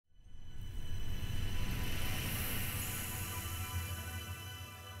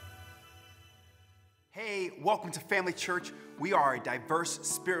Hey, welcome to Family Church. We are a diverse,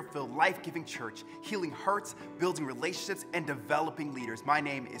 spirit-filled, life-giving church, healing hearts, building relationships, and developing leaders. My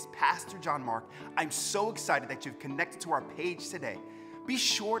name is Pastor John Mark. I'm so excited that you've connected to our page today. Be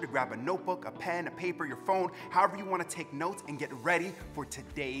sure to grab a notebook, a pen, a paper, your phone, however you want to take notes, and get ready for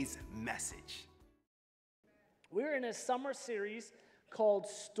today's message. We're in a summer series called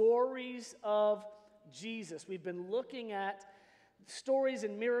Stories of Jesus. We've been looking at stories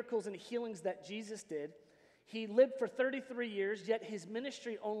and miracles and healings that Jesus did. He lived for 33 years, yet his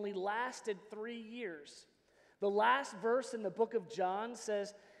ministry only lasted 3 years. The last verse in the book of John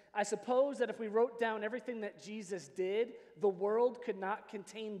says, I suppose that if we wrote down everything that Jesus did, the world could not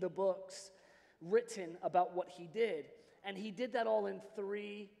contain the books written about what he did. And he did that all in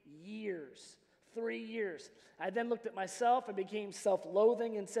 3 years. 3 years. I then looked at myself and became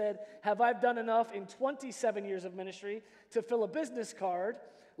self-loathing and said, have I done enough in 27 years of ministry to fill a business card,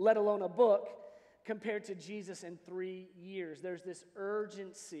 let alone a book, compared to Jesus in 3 years? There's this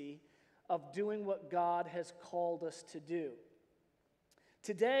urgency of doing what God has called us to do.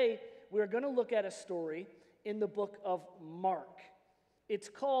 Today, we're going to look at a story in the book of Mark. It's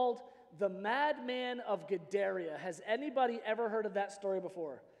called The Madman of Gadara. Has anybody ever heard of that story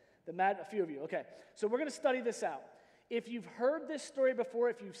before? A few of you, okay. So we're going to study this out. If you've heard this story before,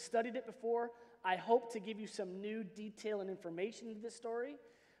 if you've studied it before, I hope to give you some new detail and information in this story.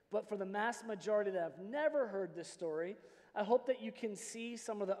 But for the mass majority that have never heard this story, I hope that you can see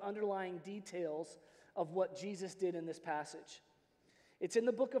some of the underlying details of what Jesus did in this passage. It's in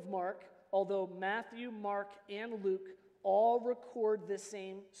the book of Mark, although Matthew, Mark, and Luke all record this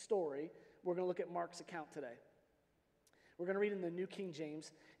same story. We're going to look at Mark's account today. We're going to read in the New King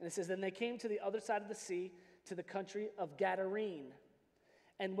James, and it says, Then they came to the other side of the sea, to the country of Gadarene.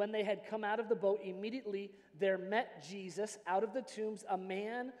 And when they had come out of the boat, immediately there met Jesus out of the tombs a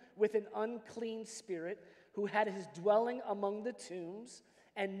man with an unclean spirit who had his dwelling among the tombs,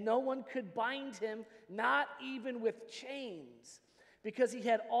 and no one could bind him, not even with chains, because he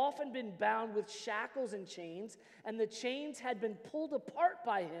had often been bound with shackles and chains, and the chains had been pulled apart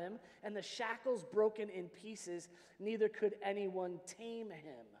by him, and the shackles broken in pieces. Neither could anyone tame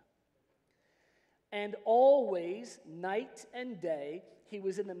him. And always, night and day, he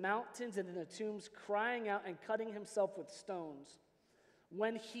was in the mountains and in the tombs, crying out and cutting himself with stones.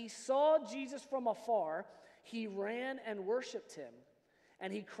 When he saw Jesus from afar, he ran and worshipped him.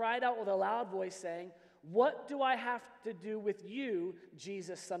 And he cried out with a loud voice, saying, What do I have to do with you,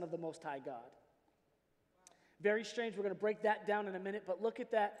 Jesus, Son of the Most High God? Very strange. We're going to break that down in a minute, but look at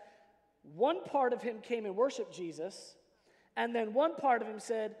that. One part of him came and worshiped Jesus, and then one part of him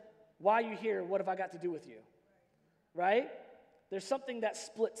said, Why are you here? What have I got to do with you? Right? There's something that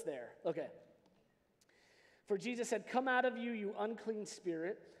splits there. Okay. For Jesus said, Come out of you, you unclean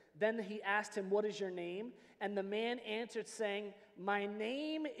spirit. Then he asked him, What is your name? And the man answered, saying, My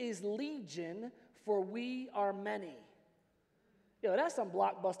name is Legion, for we are many. Yo, that's some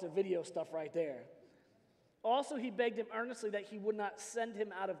blockbuster video stuff right there. Also, he begged him earnestly that he would not send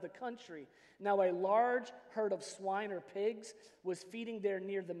him out of the country. Now, a large herd of swine or pigs was feeding there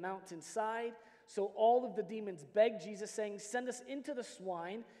near the mountainside. So all of the demons begged Jesus, saying, Send us into the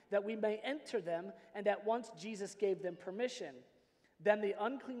swine, that we may enter them. And at once Jesus gave them permission. Then the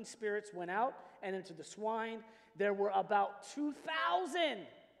unclean spirits went out and entered the swine. There were about 2,000.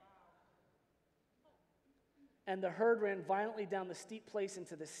 And the herd ran violently down the steep place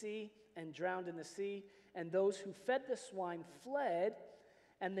into the sea and drowned in the sea. And those who fed the swine fled,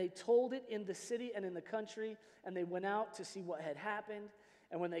 and they told it in the city and in the country, and they went out to see what had happened.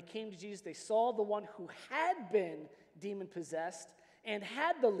 And when they came to Jesus, they saw the one who had been demon-possessed and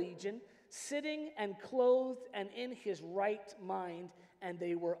had the legion sitting and clothed and in his right mind, and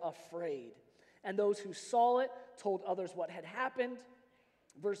they were afraid. And those who saw it told others what had happened.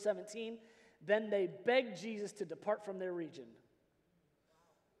 Verse 17, Then they begged Jesus to depart from their region.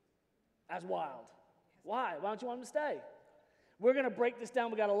 That's wild. Why? Why don't you want him to stay? We're going to break this down.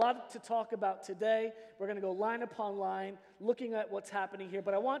 We got a lot to talk about today. We're going to go line upon line, looking at what's happening here.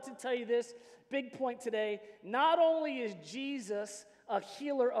 But I want to tell you this big point today. Not only is Jesus a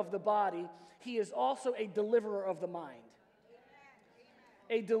healer of the body, he is also a deliverer of the mind.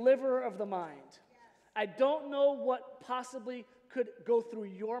 A deliverer of the mind. I don't know what possibly could go through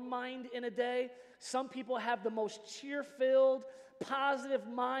your mind in a day. Some people have the most cheer-filled, positive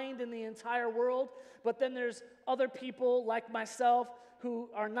mind in the entire world, but then there's other people like myself who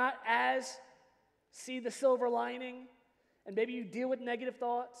are not as see the silver lining, and maybe you deal with negative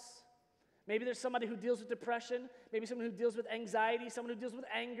thoughts. Maybe there's somebody who deals with depression, maybe someone who deals with anxiety, someone who deals with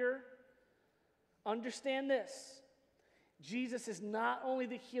anger. Understand this. Jesus is not only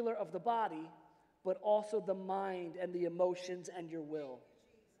the healer of the body, but also the mind and the emotions and your will.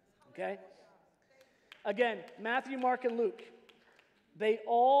 Okay? Again, Matthew, Mark, and Luke, they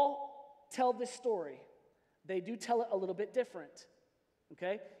all tell this story. They do tell it a little bit different.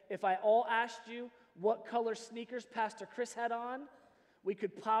 Okay? If I all asked you what color sneakers Pastor Chris had on, we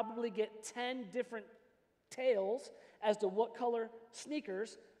could probably get 10 different tales as to what color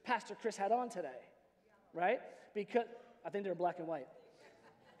sneakers Pastor Chris had on today. Right? Because I think they're black and white.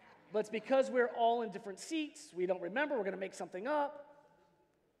 But it's because we're all in different seats. We don't remember. We're going to make something up.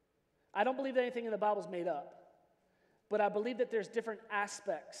 I don't believe that anything in the Bible is made up. But I believe that there's different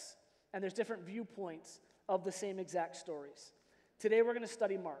aspects and there's different viewpoints of the same exact stories. Today we're going to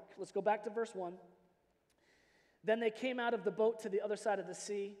study Mark. Let's go back to verse 1. Then they came out of the boat to the other side of the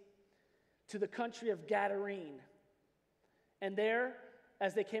sea, to the country of Gadarene. And there,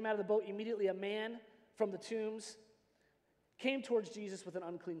 as they came out of the boat, immediately a man from the tombs came towards Jesus with an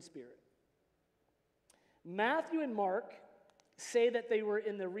unclean spirit. Matthew and Mark say that they were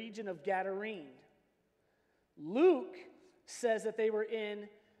in the region of Gadarene. Luke says that they were in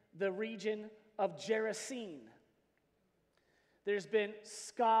the region of Gerasene. There's been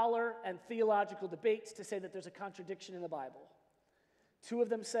scholar and theological debates to say that there's a contradiction in the Bible. Two of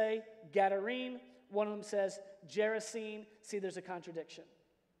them say Gadarene, one of them says Gerasene. See, there's a contradiction.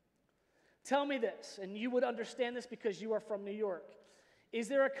 Tell me this, and you would understand this because you are from New York. Is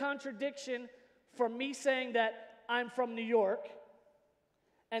there a contradiction from me saying that I'm from New York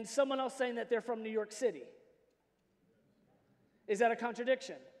and someone else saying that they're from New York City? Is that a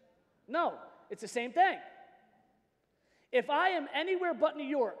contradiction? No, it's the same thing. If I am anywhere but New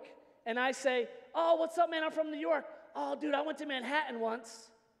York and I say, oh, what's up, man, I'm from New York. Oh, dude, I went to Manhattan once.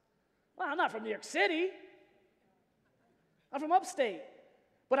 Well, I'm not from New York City. I'm from upstate.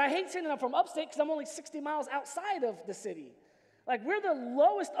 But I hate saying that I'm from upstate because I'm only 60 miles outside of the city. Like, we're the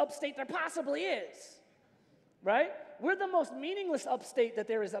lowest upstate there possibly is, right? We're the most meaningless upstate that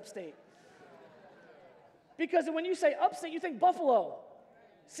there is upstate. Because when you say upstate, you think Buffalo,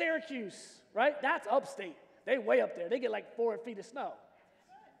 Syracuse, right? That's upstate. They way up there. They get like 4 feet of snow.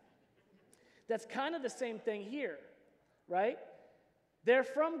 That's kind of the same thing here, right? They're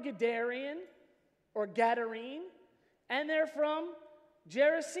from Gadarene or Gadarene, and they're from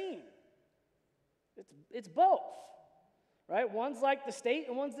Gerasene. It's both, right? One's like the state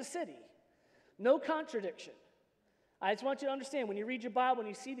and one's the city. No contradiction. I just want you to understand, when you read your Bible and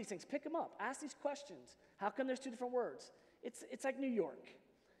you see these things, pick them up. Ask these questions. How come there's 2 different words? It's like New York.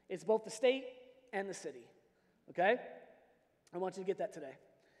 It's both the state and the city, okay? I want you to get that today.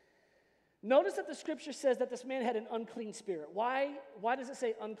 Notice that the scripture says that this man had an unclean spirit. Why does it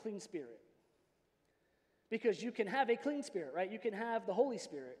say unclean spirit? Because you can have a clean spirit, right? You can have the Holy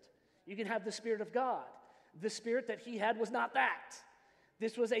Spirit. You can have the Spirit of God. The spirit that he had was not that.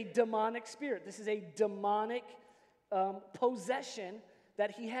 This was a demonic spirit. This is a demonic possession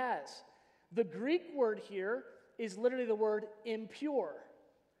that he has. The Greek word here is literally the word impure.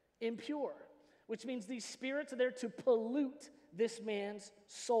 Impure, which means these spirits are there to pollute this man's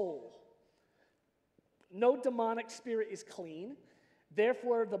soul. No demonic spirit is clean.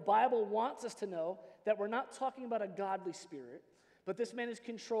 Therefore, the Bible wants us to know that we're not talking about a godly spirit, but this man is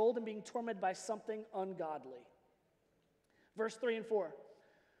controlled and being tormented by something ungodly. Verse 3 and 4,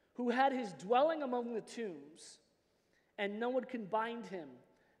 who had his dwelling among the tombs, and no one can bind him,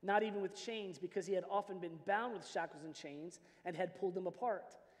 not even with chains, because he had often been bound with shackles and chains and had pulled them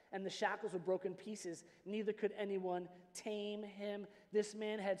apart. And the shackles were broken pieces, neither could anyone tame him. This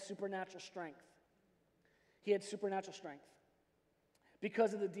man had supernatural strength. He had supernatural strength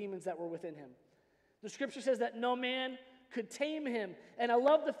because of the demons that were within him. The scripture says that no man could tame him. And I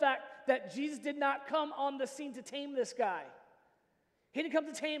love the fact that Jesus did not come on the scene to tame this guy. He didn't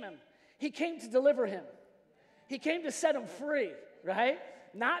come to tame him. He came to deliver him. He came to set him free, right?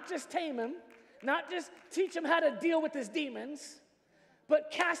 Not just tame him, not just teach him how to deal with his demons, but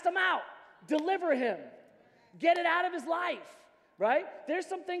cast him out, deliver him, get it out of his life, right? There's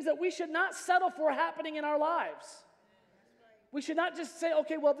some things that we should not settle for happening in our lives. We should not just say,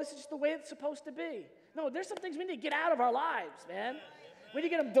 okay, well, this is just the way it's supposed to be. No, there's some things we need to get out of our lives, man. We need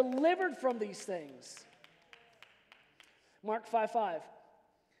to get them delivered from these things. Mark 5:5.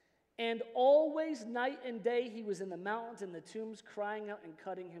 And always night and day he was in the mountains and the tombs crying out and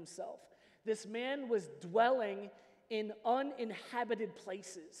cutting himself. This man was dwelling in uninhabited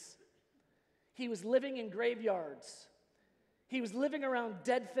places. He was living in graveyards. He was living around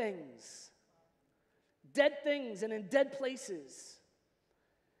dead things and in dead places.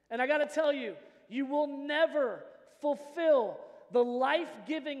 And I got to tell you, you will never fulfill the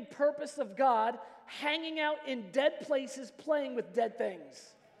life-giving purpose of God hanging out in dead places playing with dead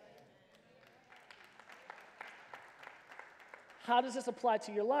things. How does this apply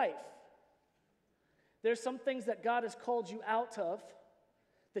to your life? There's some things that God has called you out of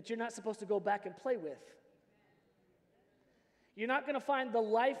that you're not supposed to go back and play with. You're not going to find the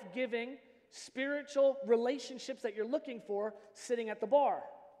life-giving, spiritual relationships that you're looking for sitting at the bar.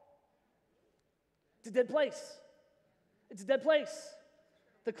 It's a dead place. It's a dead place.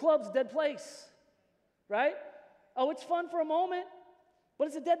 The club's a dead place, right? Oh, it's fun for a moment, but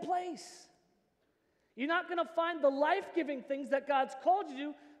it's a dead place. You're not going to find the life-giving things that God's called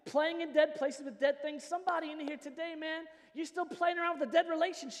you to playing in dead places with dead things. Somebody in here today, man, you're still playing around with a dead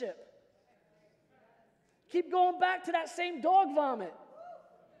relationship. Keep going back to that same dog vomit.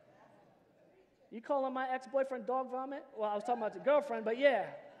 You calling my ex-boyfriend dog vomit? Well, I was talking about the girlfriend, but yeah.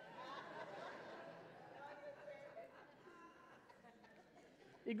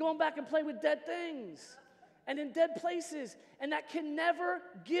 You're going back and play with dead things and in dead places, and that can never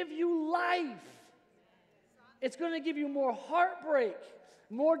give you life. It's going to give you more heartbreak,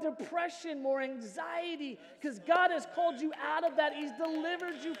 more depression, more anxiety, because God has called you out of that. He's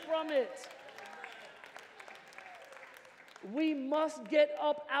delivered you from it. We must get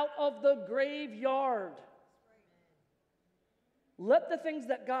up out of the graveyard. Let the things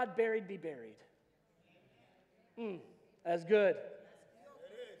that God buried be buried. That's good.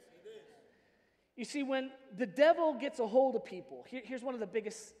 You see, when the devil gets a hold of people, here's one of the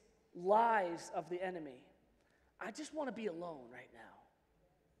biggest lies of the enemy. I just want to be alone right now.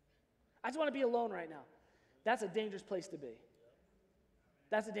 I just want to be alone right now. That's a dangerous place to be.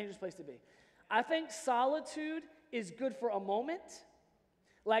 That's a dangerous place to be. I think solitude is good for a moment.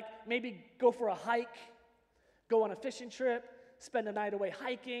 Like maybe go for a hike, go on a fishing trip, spend a night away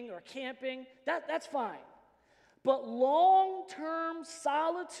hiking or camping. That's fine. But long-term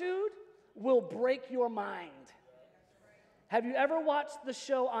solitude will break your mind. Have you ever watched the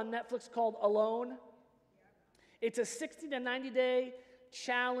show on Netflix called Alone? It's a 60 to 90 day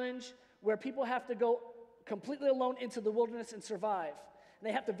challenge where people have to go completely alone into the wilderness and survive. And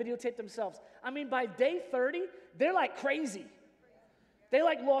they have to videotape themselves. I mean, by day 30, they're like crazy. They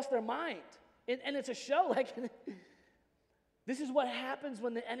like lost their mind. And it's a show like, this is what happens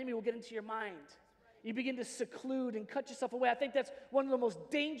when the enemy will get into your mind. You begin to seclude and cut yourself away. I think that's one of the most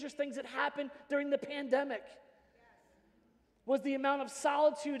dangerous things that happened during the pandemic. Was the amount of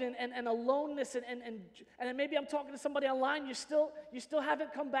solitude and aloneness, and maybe I'm talking to somebody online, you still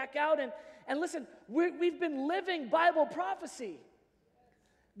haven't come back out, and listen, we've been living Bible prophecy.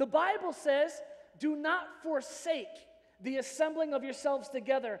 The Bible says, do not forsake the assembling of yourselves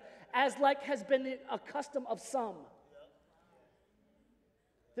together, as like has been a custom of some.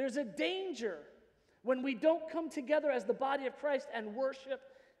 There's a danger when we don't come together as the body of Christ and worship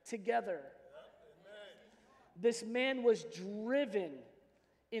together. This man was driven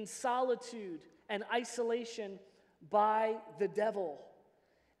in solitude and isolation by the devil.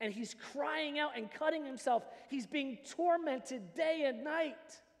 And he's crying out and cutting himself. He's being tormented day and night,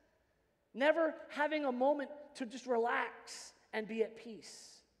 never having a moment to just relax and be at peace.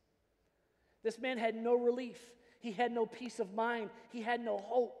 This man had no relief. He had no peace of mind. He had no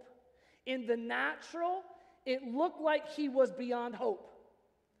hope. In the natural, it looked like he was beyond hope.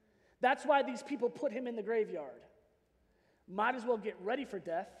 That's why these people put him in the graveyard. Might as well get ready for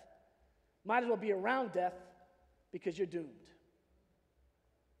death. Might as well be around death because you're doomed.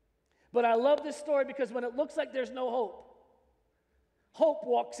 But I love this story because when it looks like there's no hope, hope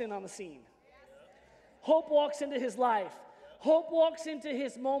walks in on the scene. Hope walks into his life. Hope walks into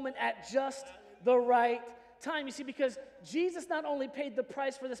his moment at just the right time. You see, because Jesus not only paid the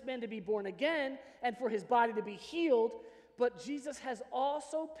price for this man to be born again and for his body to be healed, but Jesus has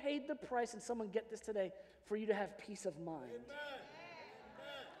also paid the price, and someone get this today, for you to have peace of mind. Amen.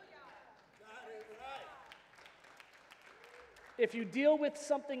 If you deal with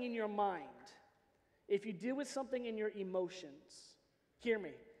something in your mind, if you deal with something in your emotions, hear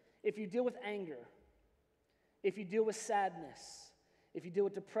me, if you deal with anger, if you deal with sadness, if you deal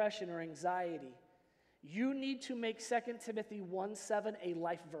with depression or anxiety, you need to make 2 Timothy 1:7 a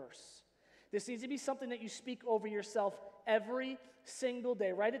life verse. This needs to be something that you speak over yourself every single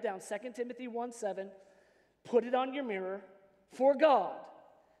day. Write it down, 2 Timothy 1:7. Put it on your mirror. For God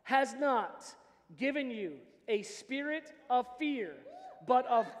has not given you a spirit of fear, but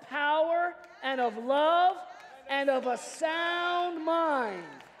of power and of love and of a sound mind.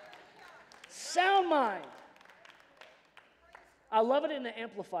 Sound mind. I love it in the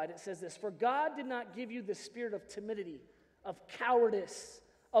Amplified. It says this: for God did not give you the spirit of timidity, of cowardice,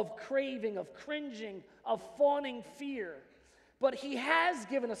 of craving, of cringing, of fawning fear, but he has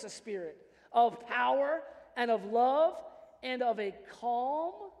given us a spirit of power and of love and of a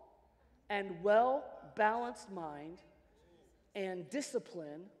calm and well-balanced mind. and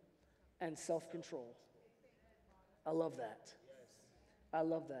discipline and self-control. I love that. I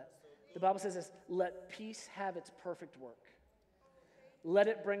love that. The Bible says this, let peace have its perfect work. Let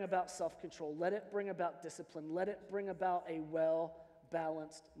it bring about self-control. Let it bring about discipline. Let it bring about a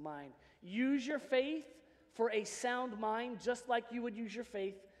well-balanced mind. Use your faith for a sound mind, just like you would use your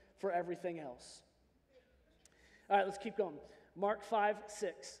faith for everything else. All right, let's keep going. Mark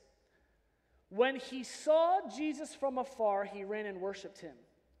 5:6. When he saw Jesus from afar, he ran and worshiped him.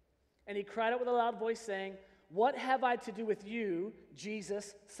 And he cried out with a loud voice, saying, "What have I to do with you,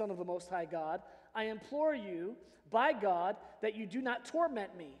 Jesus, Son of the Most High God? I implore you, by God, that you do not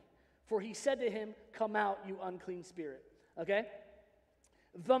torment me." For he said to him, "Come out, you unclean spirit." Okay?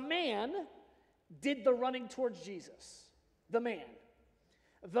 The man did the running towards Jesus. The man.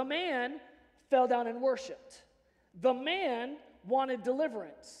 The man fell down and worshiped. The man wanted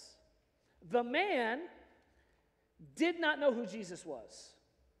deliverance. The man did not know who Jesus was.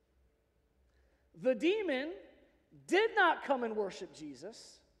 The demon did not come and worship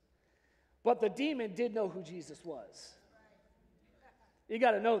Jesus, but the demon did know who Jesus was. You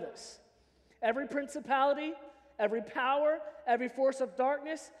got to know this. Every principality, every power, every force of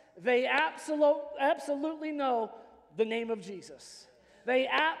darkness, they absolutely know the name of Jesus. They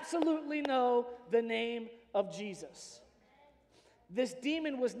absolutely know the name of Jesus. This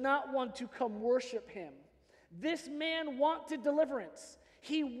demon was not one to come worship him. This man wanted deliverance.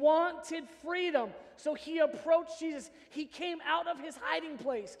 He wanted freedom. So he approached Jesus. He came out of his hiding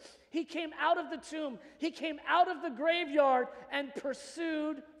place. He came out of the tomb. He came out of the graveyard and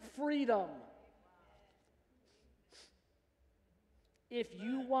pursued freedom. If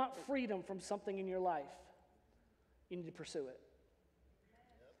you want freedom from something in your life, you need to pursue it.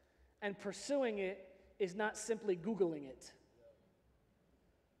 And pursuing it is not simply Googling it.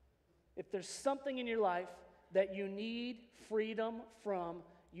 If there's something in your life that you need freedom from,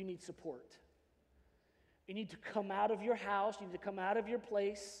 you need support. You need to come out of your house, you need to come out of your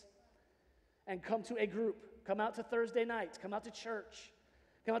place and come to a group. Come out to Thursday nights, come out to church.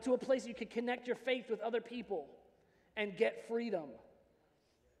 Come out to a place you can connect your faith with other people and get freedom.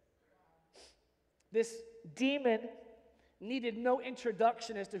 This demon needed no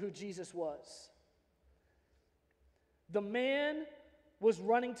introduction as to who Jesus was. The man was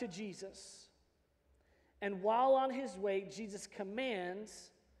running to Jesus, and while on his way, Jesus commands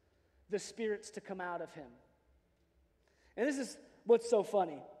the spirits to come out of him. And this is what's so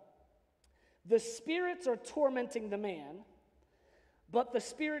funny. The spirits are tormenting the man, but the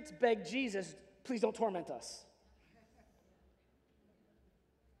spirits beg Jesus, "Please don't torment us."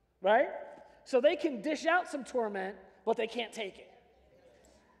 Right? So they can dish out some torment, but they can't take it.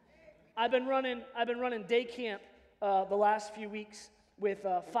 I've been running day camp the last few weeks with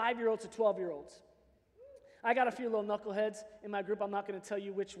 5-year-olds to 12-year-olds. I got a few little knuckleheads in my group. I'm not going to tell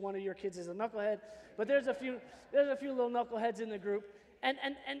you which one of your kids is a knucklehead, but there's a few little knuckleheads in the group, and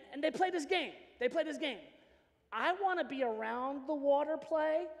they play this game. I want to be around the water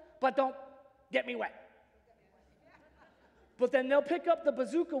play, but don't get me wet. But then they'll pick up the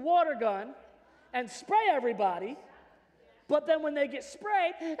bazooka water gun and spray everybody, but then when they get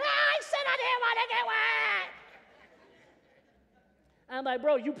sprayed, I said I didn't want to get wet. I'm like,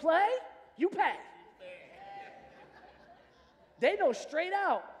 bro, you play, you pay. They know straight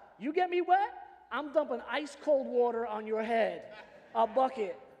out, you get me wet, I'm dumping ice cold water on your head, a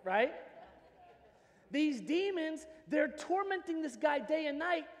bucket, right? These demons, they're tormenting this guy day and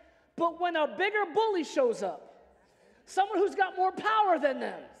night, but when a bigger bully shows up, someone who's got more power than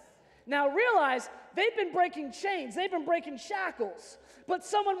them, now realize they've been breaking chains, they've been breaking shackles, but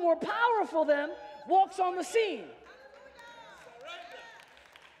someone more powerful than them walks on the scene.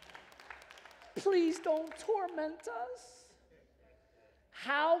 Please don't torment us.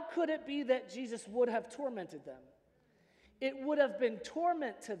 How could it be that Jesus would have tormented them? It would have been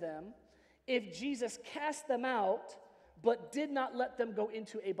torment to them if Jesus cast them out but did not let them go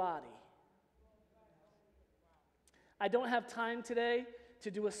into a body. I don't have time today to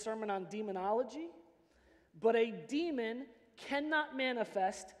do a sermon on demonology, but a demon cannot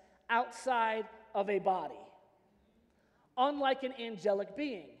manifest outside of a body, unlike an angelic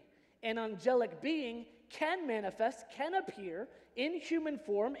being. An angelic being can manifest, can appear in human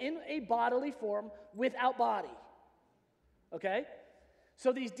form, in a bodily form, without body. Okay?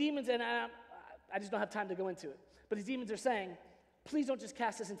 So these demons, and I just don't have time to go into it, but these demons are saying, please don't just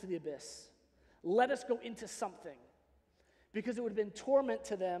cast us into the abyss. Let us go into something. Because it would have been torment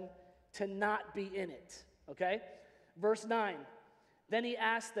to them to not be in it. Okay? Verse 9. Then he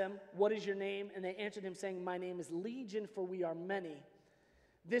asked them, "What is your name?" And they answered him, saying, "My name is Legion, for we are many."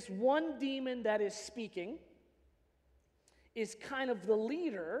 This one demon that is speaking is kind of the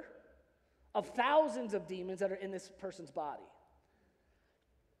leader of thousands of demons that are in this person's body.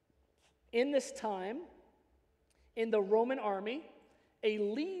 In this time, in the Roman army, a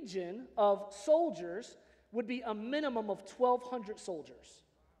legion of soldiers would be a minimum of 1,200 soldiers.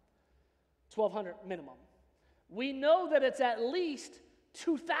 1,200 minimum. We know that it's at least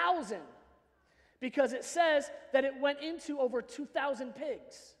 2,000 because it says that it went into over 2,000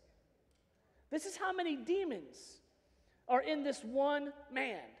 pigs. This is how many demons are in this one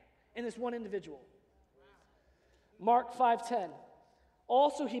man, in this one individual. Mark 5:10.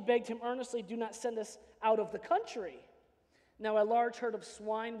 Also he begged him earnestly, do not send us out of the country. Now a large herd of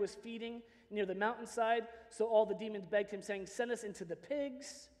swine was feeding near the mountainside, so all the demons begged him, saying, send us into the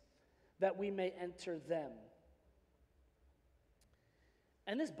pigs, that we may enter them.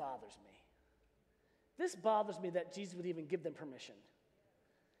 And this bothers me. This bothers me that Jesus would even give them permission.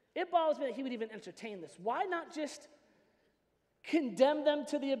 It bothers me that he would even entertain this. Why not just condemn them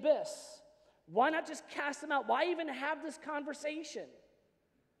to the abyss? Why not just cast them out? Why even have this conversation?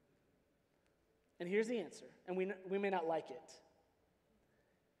 And here's the answer, and we may not like it.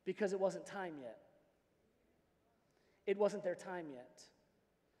 Because it wasn't time yet. It wasn't their time yet.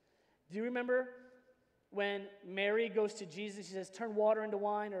 Do you remember when Mary goes to Jesus, she says, turn water into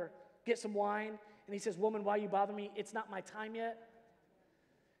wine or get some wine. And he says, woman, why are you bothering me? It's not my time yet.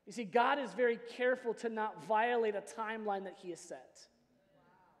 You see, God is very careful to not violate a timeline that he has set.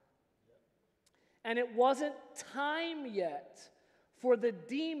 And it wasn't time yet for the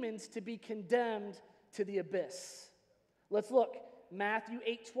demons to be condemned to the abyss. Let's look. Matthew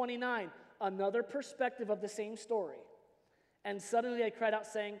 8:29, another perspective of the same story. And suddenly they cried out,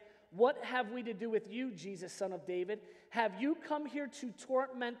 saying, what have we to do with you, Jesus, son of David? Have you come here to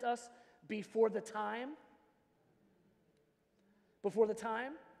torment us before the time? Before the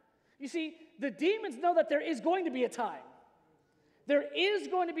time? You see, the demons know that there is going to be a time. There is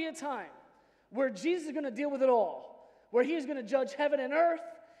going to be a time where Jesus is going to deal with it all, where he is going to judge heaven and earth,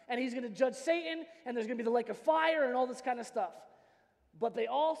 and he's going to judge Satan, and there's going to be the lake of fire and all this kind of stuff. But they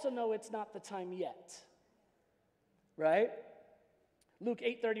also know it's not the time yet. Right? Luke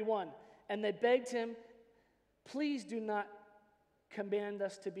 8:31. And they begged him, please do not command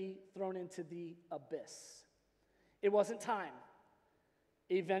us to be thrown into the abyss. It wasn't time.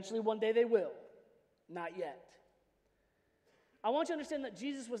 Eventually, one day they will. Not yet. I want you to understand that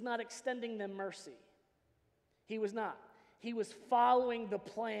Jesus was not extending them mercy. He was not. He was following the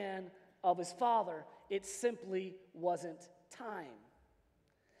plan of his Father. It simply wasn't time.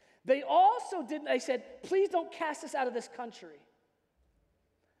 They also didn't, they said, please don't cast us out of this country.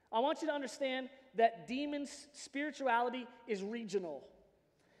 I want you to understand that demons' spirituality is regional.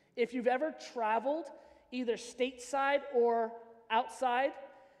 If you've ever traveled either stateside or outside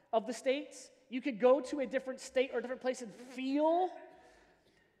of the states, you could go to a different state or a different place and feel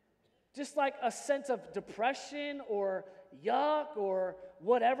just like a sense of depression or yuck or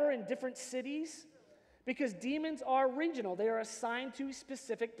whatever in different cities. Because demons are regional. They are assigned to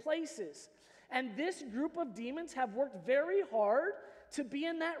specific places. And this group of demons have worked very hard to be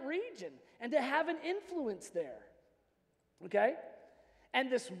in that region and to have an influence there. Okay?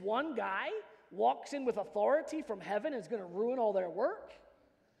 And this one guy walks in with authority from heaven and is going to ruin all their work.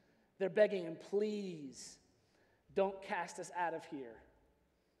 They're begging him, please, don't cast us out of here.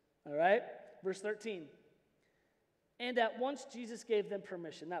 All right? Verse 13. And at once Jesus gave them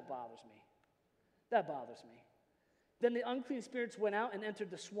permission. That bothers me. That bothers me. Then the unclean spirits went out and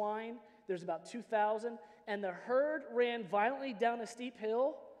entered the swine. There's about 2,000. And the herd ran violently down a steep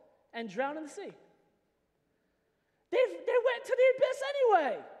hill and drowned in the sea. They went to the abyss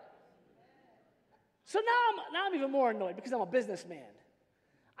anyway. So now I'm even more annoyed because I'm a businessman.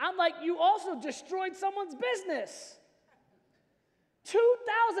 I'm like, you also destroyed someone's business.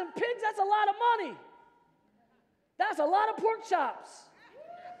 2,000 pigs, that's a lot of money. That's a lot of pork chops.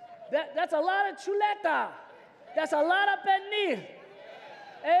 That's a lot of chuleta. That's a lot of pernil.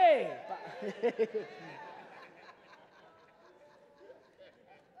 Hey.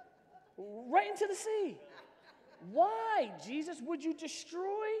 Right into the sea. Why, Jesus, would you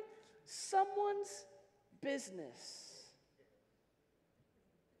destroy someone's business?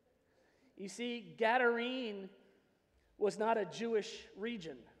 You see, Gadarene was not a Jewish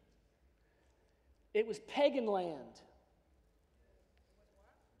region. It was pagan land.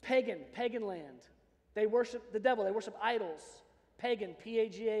 Pagan land. They worship the devil. They worship idols. Pagan,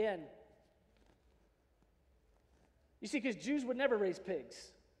 P-A-G-A-N. You see, because Jews would never raise pigs.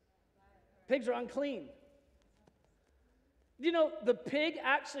 Pigs are unclean. You know, the pig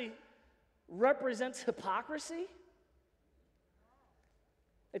actually represents hypocrisy.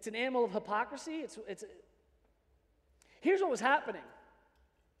 It's an animal of hypocrisy. Here's what was happening.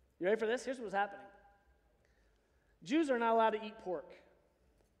 You ready for this? Here's what was happening. Jews are not allowed to eat pork.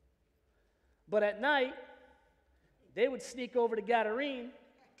 But at night, they would sneak over to Gadarene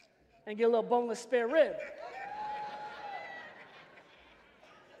and get a little boneless spare rib.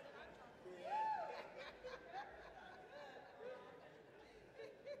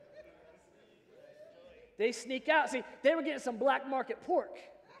 They sneak out. See, they were getting some black market pork.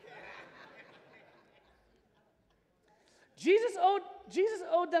 Jesus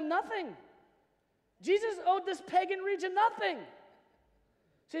owed them nothing. Jesus owed this pagan region nothing.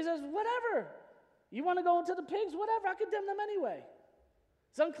 So he says, whatever. You want to go into the pigs? Whatever. I condemn them anyway.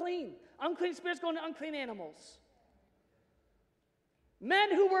 It's unclean. Unclean spirits going to unclean animals.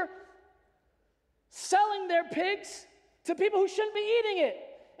 Men who were selling their pigs to people who shouldn't be eating it.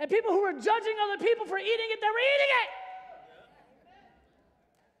 And people who were judging other people for eating it, they were eating it.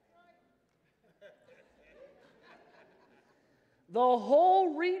 The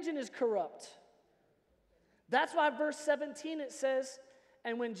whole region is corrupt. That's why verse 17 it says,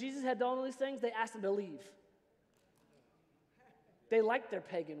 and when Jesus had done all these things, they asked him to leave. They liked their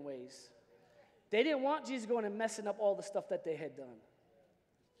pagan ways. They didn't want Jesus going and messing up all the stuff that they had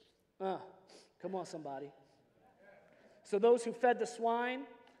done. Come on, somebody. So those who fed the swine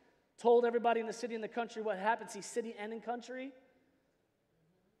told everybody in the city and the country what happened. See, city and in country.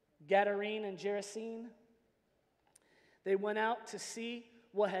 Gadarene and Gerasene. They went out to see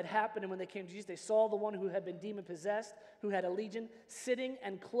what had happened, and when they came to Jesus, they saw the one who had been demon-possessed, who had a legion, sitting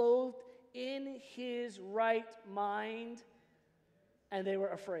and clothed in his right mind, and they were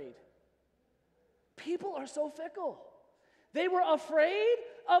afraid. People are so fickle. They were afraid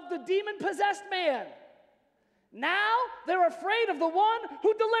of the demon-possessed man. Now they're afraid of the one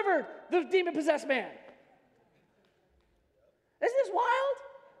who delivered the demon-possessed man. Isn't this wild?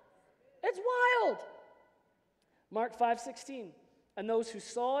 It's wild. Mark 5:16. And those who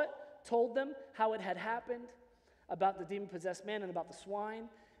saw it told them how it had happened, about the demon-possessed man and about the swine.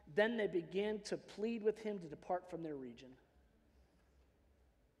 Then they began to plead with him to depart from their region.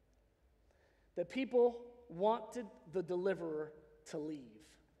 The people wanted the deliverer to leave.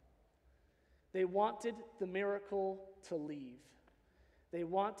 They wanted the miracle to leave. They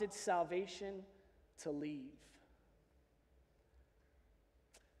wanted salvation to leave.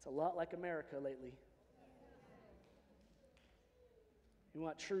 It's a lot like America lately. You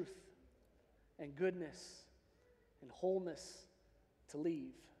want truth and goodness and wholeness to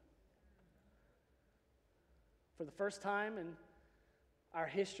leave. For the first time in our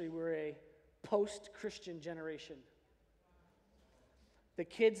history, we're a post-Christian generation. The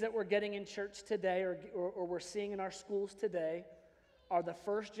kids that we're getting in church today or we're seeing in our schools today are the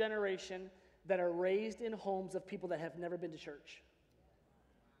first generation that are raised in homes of people that have never been to church.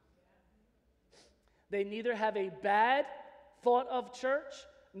 They neither have a bad thought of church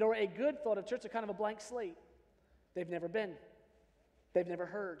nor a good thought of church. They're kind of a blank slate. They've never been. They've never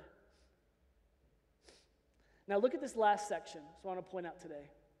heard. Now look at this last section. So I want to point out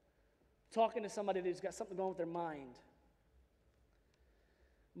today. Talking to somebody who's got something going with their mind.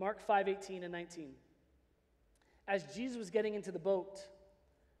 Mark 5:18 and 19. As Jesus was getting into the boat,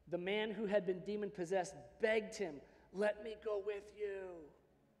 the man who had been demon-possessed begged him, "Let me go with you.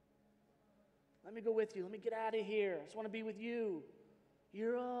 Let me go with you. Let me get out of here. I just want to be with you.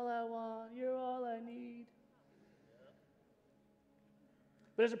 You're all I want. You're all I need."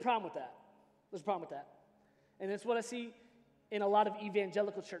 But there's a problem with that. There's a problem with that. And it's what I see in a lot of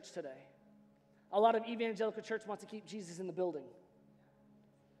evangelical church today. A lot of evangelical church wants to keep Jesus in the building.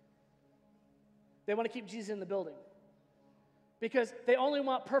 They want to keep Jesus in the building because they only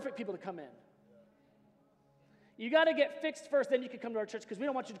want perfect people to come in. You got to get fixed first, then you can come to our church because we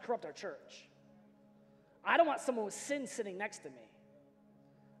don't want you to corrupt our church. I don't want someone with sin sitting next to me.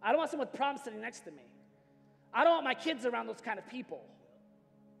 I don't want someone with problems sitting next to me. I don't want my kids around those kind of people.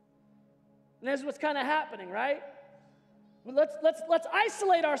 And this is what's kind of happening, right? Let's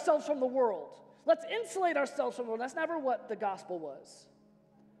isolate ourselves from the world. Let's insulate ourselves from the world. That's never what the gospel was.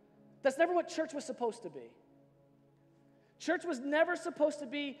 That's never what church was supposed to be. Church was never supposed to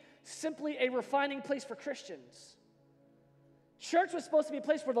be simply a refining place for Christians. Church was supposed to be a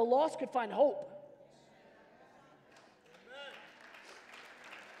place where the lost could find hope.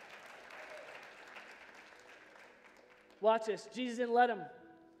 Watch this. Jesus didn't let him.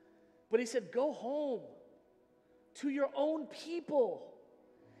 But he said, go home to your own people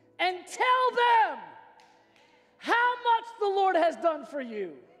and tell them how much the Lord has done for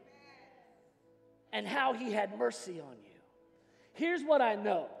you and how he had mercy on you. Here's what I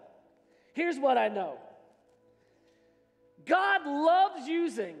know. Here's what I know. God loves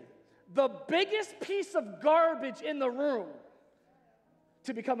using the biggest piece of garbage in the room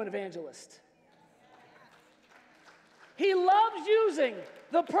to become an evangelist. He loves using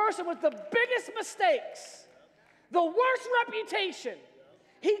the person with the biggest mistakes, the worst reputation.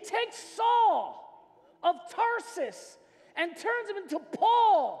 He takes Saul of Tarsus and turns him into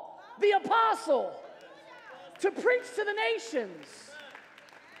Paul, the apostle, to preach to the nations.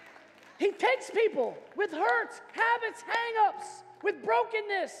 He takes people with hurts, habits, hang-ups, with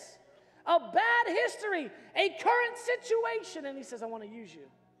brokenness, a bad history, a current situation, and he says, I want to use you.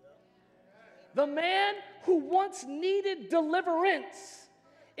 The man who once needed deliverance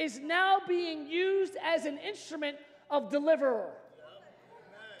is now being used as an instrument of deliverer.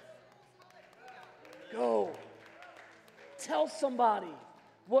 Go. Tell somebody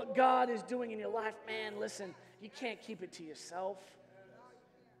what God is doing in your life. Man, listen, you can't keep it to yourself.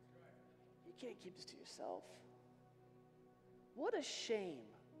 You can't keep this to yourself. What a shame.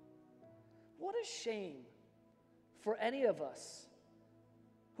 What a shame for any of us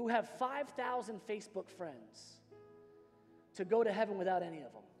who have 5,000 Facebook friends to go to heaven without any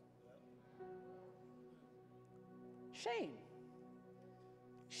of them. Shame.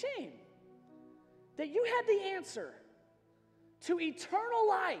 Shame that you had the answer to eternal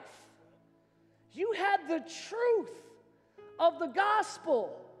life. You had the truth of the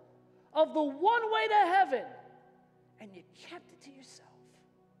gospel, of the one way to heaven, and you kept it to yourself.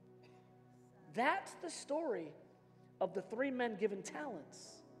 That's the story of the 3 men given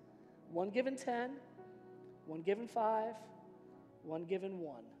talents. 1 given 10, 1 given 5, 1 given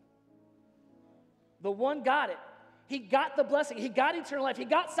 1. The one got it. He got the blessing. He got eternal life. He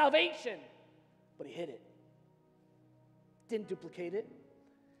got salvation. But he hid it. Didn't duplicate it.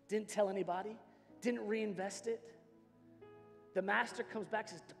 Didn't tell anybody. Didn't reinvest it. The master comes back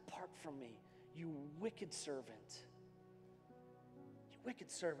and says, depart from me, you wicked servant. You wicked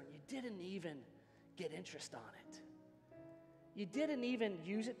servant. You didn't even get interest on it. You didn't even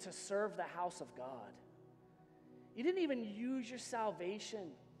use it to serve the house of God. You didn't even use your salvation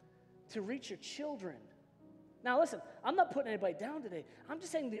to reach your children. Now listen, I'm not putting anybody down today. I'm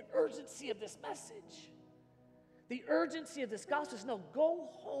just saying the urgency of this message. The urgency of this gospel is no, go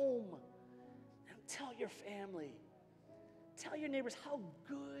home and tell your family. Tell your neighbors how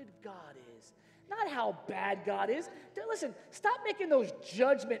good God is, not how bad God is. Listen, stop making those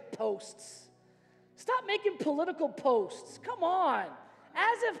judgment posts. Stop making political posts. Come on.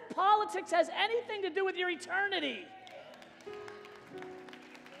 As if politics has anything to do with your eternity.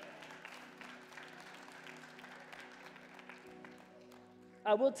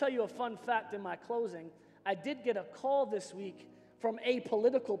 I will tell you a fun fact in my closing. I did get a call this week from a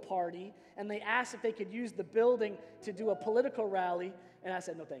political party, and they asked if they could use the building to do a political rally, and I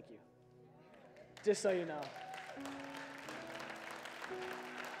said, no, thank you. Just so you know.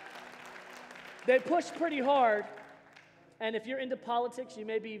 They pushed pretty hard, and if you're into politics, you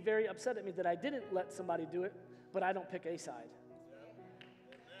may be very upset at me that I didn't let somebody do it, but I don't pick a side.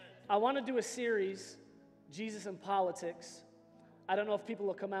 I want to do a series, Jesus and Politics. I don't know if people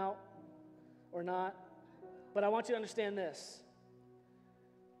will come out or not, but I want you to understand this.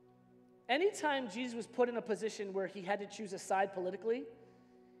 Anytime Jesus was put in a position where he had to choose a side politically,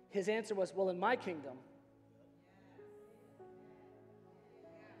 his answer was, well, in my kingdom,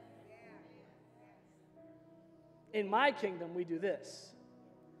 we do this.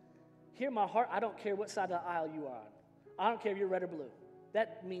 Hear my heart, I don't care what side of the aisle you are on. I don't care if you're red or blue.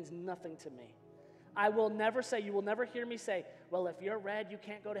 That means nothing to me. I will never say, you will never hear me say, well, if you're red, you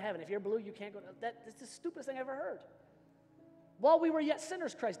can't go to heaven. If you're blue, you can't go to heaven. That's the stupidest thing I ever heard. While we were yet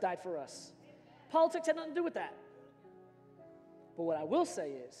sinners, Christ died for us. Politics had nothing to do with that. But what I will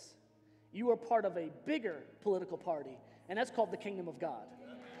say is, you are part of a bigger political party, and that's called the kingdom of God.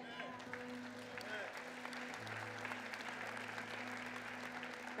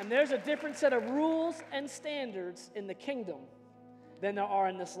 And there's a different set of rules and standards in the kingdom than there are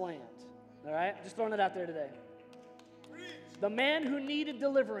in this land. All right? Just throwing it out there today. The man who needed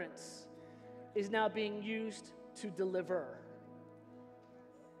deliverance is now being used to deliver.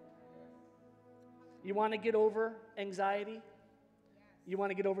 You want to get over anxiety? You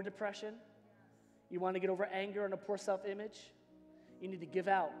want to get over depression? You want to get over anger and a poor self-image? You need to give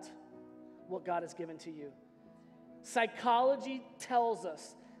out what God has given to you. Psychology tells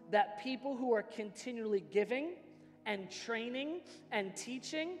us that people who are continually giving and training and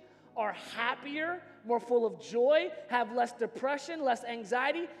teaching are happier, more full of joy, have less depression, less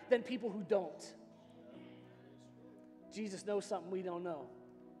anxiety than people who don't. Jesus knows something we don't know.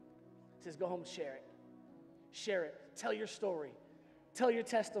 He says, go home and share it. Share it. Tell your story. Tell your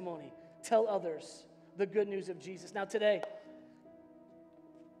testimony. Tell others the good news of Jesus. Now today,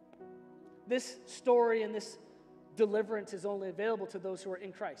 this story and this deliverance is only available to those who are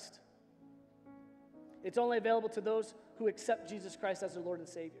in Christ. It's only available to those who accept Jesus Christ as their Lord and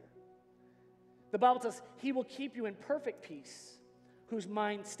Savior. The Bible tells us he will keep you in perfect peace, whose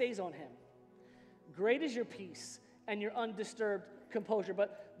mind stays on him. Great is your peace and your undisturbed composure.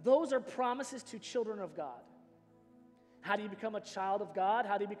 But those are promises to children of God. How do you become a child of God?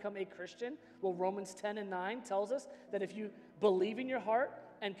 How do you become a Christian? Well, Romans 10:9 tells us that if you believe in your heart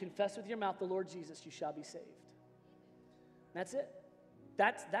and confess with your mouth the Lord Jesus, you shall be saved. That's it.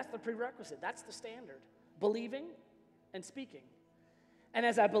 That's the prerequisite. That's the standard. Believing and speaking. And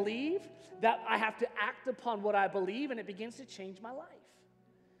as I believe, that I have to act upon what I believe, and it begins to change my life.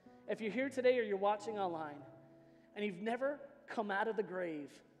 If you're here today or you're watching online, and you've never come out of the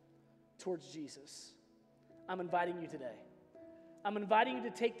grave towards Jesus, I'm inviting you today. I'm inviting you to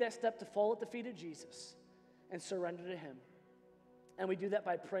take that step to fall at the feet of Jesus and surrender to him. And we do that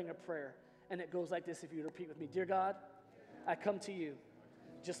by praying a prayer. And it goes like this, if you repeat with me. Dear God, I come to you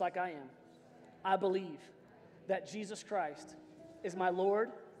just like I am. I believe that Jesus Christ is my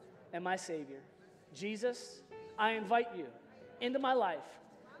Lord and my Savior. Jesus, I invite you into my life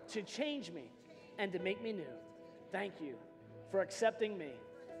to change me and to make me new. Thank you for accepting me.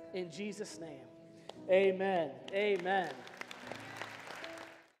 In Jesus' name, amen. Amen.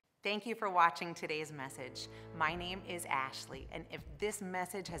 Thank you for watching today's message. My name is Ashley, and if this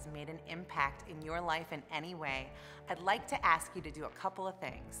message has made an impact in your life in any way, I'd like to ask you to do a couple of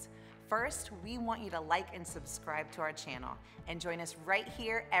things. First, we want you to like and subscribe to our channel and join us right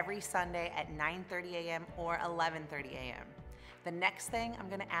here every Sunday at 9:30 a.m. or 11:30 a.m. The next thing I'm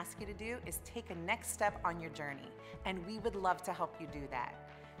going to ask you to do is take a next step on your journey, and we would love to help you do that.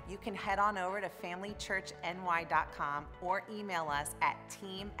 You can head on over to familychurchny.com or email us at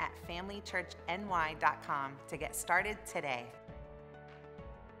team@familychurchny.com to get started today.